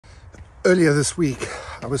Earlier this week,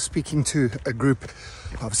 I was speaking to a group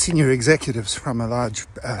of senior executives from a large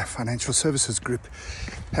financial services group,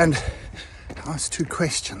 and I asked two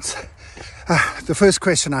questions. The first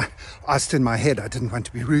question I asked in my head, I didn't want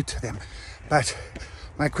to be rude to them, but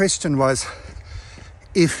my question was,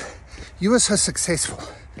 if you were so successful,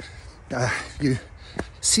 you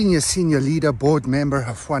senior leader, board member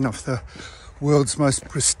of one of the world's most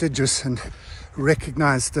prestigious and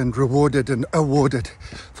recognized and rewarded and awarded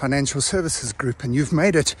financial services group, and you've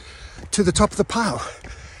made it to the top of the pile.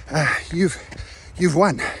 You've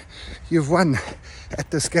won at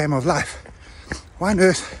this game of life. Why on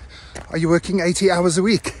earth are you working 80 hours a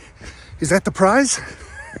week? Is that the prize?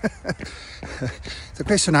 The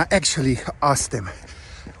question I actually asked them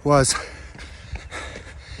was,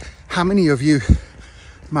 how many of you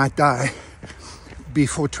might die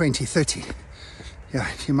before 2030? Yeah,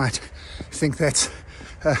 you might think that's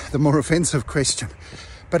the more offensive question,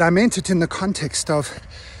 but I meant it in the context of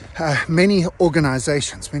many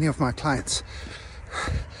organizations, many of my clients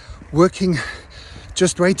working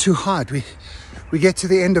just way too hard. We get to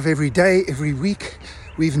the end of every day, every week.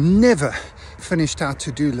 We've never finished our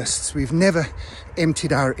to-do lists. We've never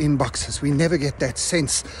emptied our inboxes. We never get that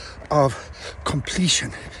sense of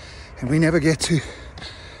completion, and we never get to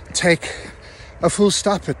take a full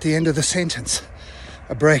stop at the end of the sentence,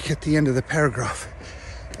 a break at the end of the paragraph.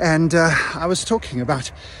 And I was talking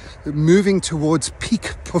about moving towards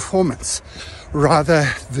peak performance rather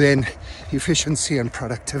than efficiency and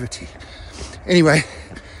productivity. Anyway,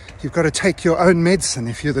 you've got to take your own medicine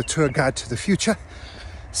if you're the tour guide to the future.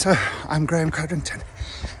 So I'm Graham Codrington.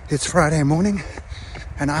 It's Friday morning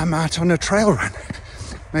and I'm out on a trail run,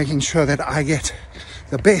 making sure that I get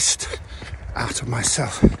the best out of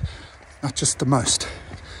myself, not just the most.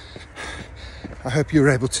 I hope you're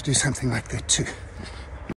able to do something like that too.